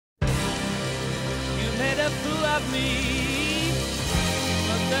to love me,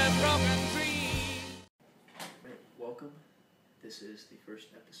 but they're broken dreams. Welcome. This is the first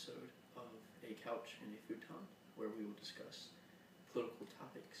episode of A Couch and A Futon, where we will discuss political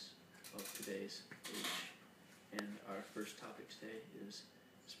topics of today's age. And our first topic today is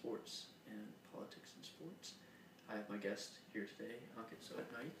sports and politics in sports. I have my guest here today, Ankit. So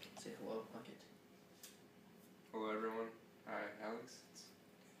at night, say hello, Ankit. Hello, everyone. Hi, Alex. It's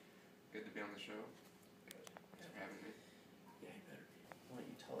good to be on the show. Thanks for having me. Yeah, you better be. Why don't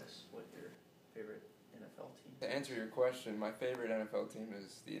you tell us what your favorite NFL team is? To answer your question, my favorite NFL team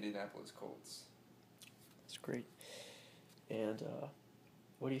is the Indianapolis Colts. That's great. And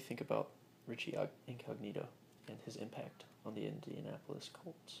what do you think about Richie Incognito and his impact on the Indianapolis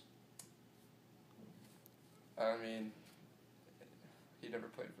Colts? I mean, he never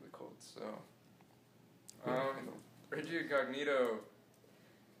played for the Colts, so... Richie Incognito,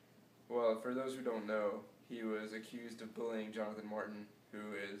 well, for those who don't know, he was accused of bullying Jonathan Martin,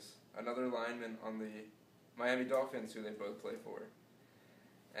 who is another lineman on the Miami Dolphins, who they both play for.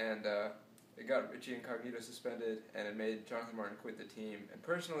 And it got Richie Incognito suspended, and it made Jonathan Martin quit the team. And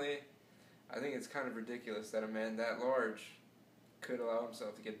personally, I think it's kind of ridiculous that a man that large could allow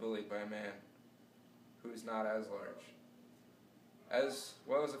himself to get bullied by a man who's not as large. As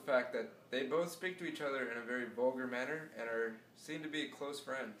well as the fact that they both speak to each other in a very vulgar manner and seem to be close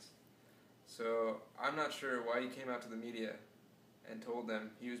friends. So I'm not sure why he came out to the media and told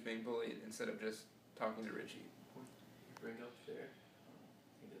them he was being bullied instead of just talking to Richie. You bring up there,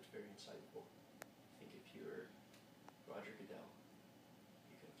 I think that's very insightful. I think if you were Roger Goodell,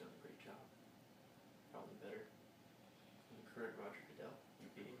 you could have done a great job. Probably better than the current Roger Goodell.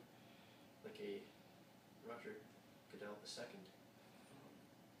 You'd be like a Roger Goodell II.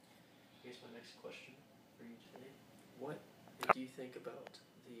 Here's my next question for you today. What do you think about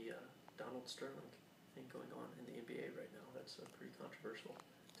the Donald Sterling thing going on in the NBA right now? That's a pretty controversial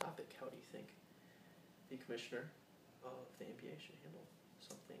topic. How do you think the commissioner of the NBA should handle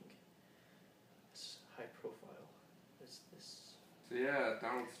something as high profile as this? So yeah,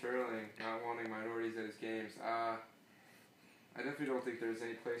 Donald Sterling not wanting minorities at his games. I definitely don't think there's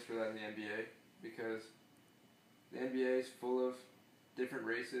any place for that in the NBA, because the NBA is full of different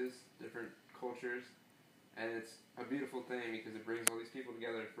races, different cultures, and it's a beautiful thing because it brings all these people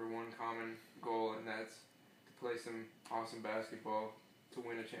together for one common goal, and that's to play some awesome basketball to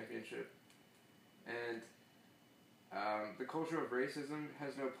win a championship. And the culture of racism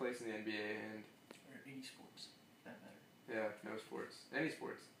has no place in the NBA, and or any sports, that matter. Yeah, no sports, any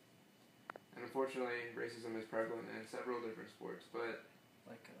sports. And unfortunately, racism is prevalent in several different sports, but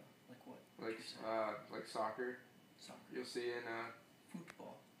like what? Like soccer. Soccer. You'll see in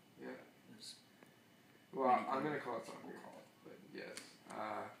Football. Yeah. Is Well, I'm gonna call it soccer, but yes.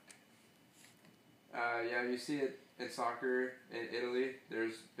 Yeah, you see it in soccer in Italy.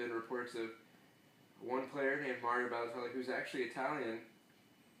 There's been reports of one player named Mario Balotelli, who's actually Italian,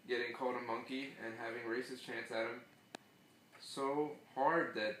 getting called a monkey and having racist chants at him so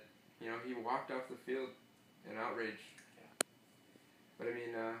hard that, he walked off the field in outrage. Yeah. But I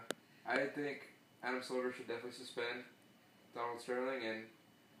mean, I think Adam Silver should definitely suspend Donald Sterling and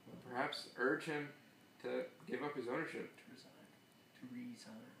perhaps urge him to give up his ownership. To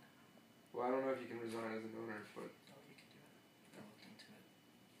resign. Well, I don't know if you can resign as an owner, but... Oh, you can do it. I looked into it.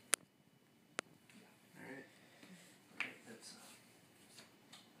 Yeah. Alright. Okay, that's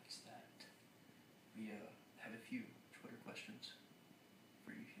that. We have a few Twitter questions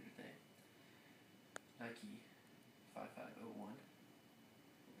for you here today. Nike 5501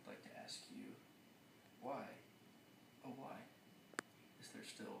 would like to ask you, why is there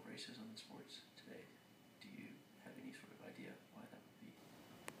still racism in sports today? Do you have any sort of idea why that would be?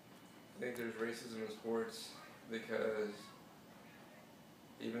 I think there's racism in sports because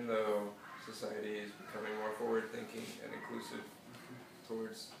even though society is becoming more forward-thinking and inclusive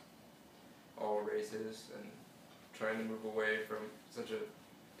towards all races and trying to move away from such a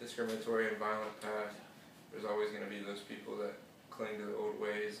discriminatory and violent past, there's always going to be those people that cling to the old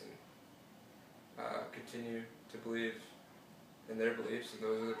ways and continue to believe in their beliefs, and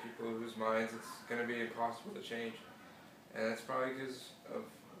those are the people whose minds it's going to be impossible to change. And that's probably because of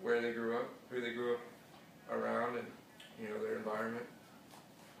where they grew up, who they grew up around, and their environment.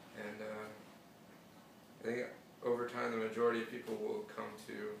 And I think over time the majority of people will come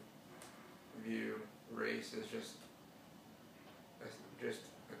to view race as just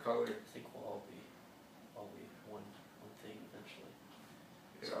a color. I think we'll all be one thing eventually.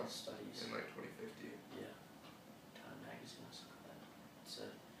 It's all studies. In like 2050. Yeah. Time magazine or something like that. Said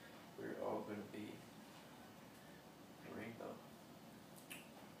we're all going to be a rainbow.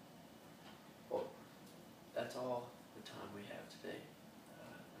 Well, today.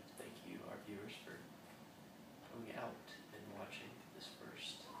 I'd like to thank you, our viewers, for coming out and watching this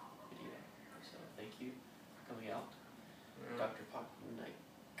first video. So thank you for coming out. Dr. Pop Knight.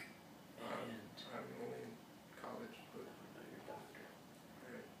 And I'm only in college, but I know you're a doctor.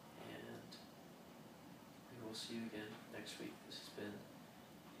 right. And we will see you again next week. This has been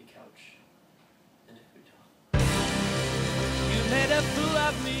A Couch and A Futon. You made a fool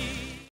of me.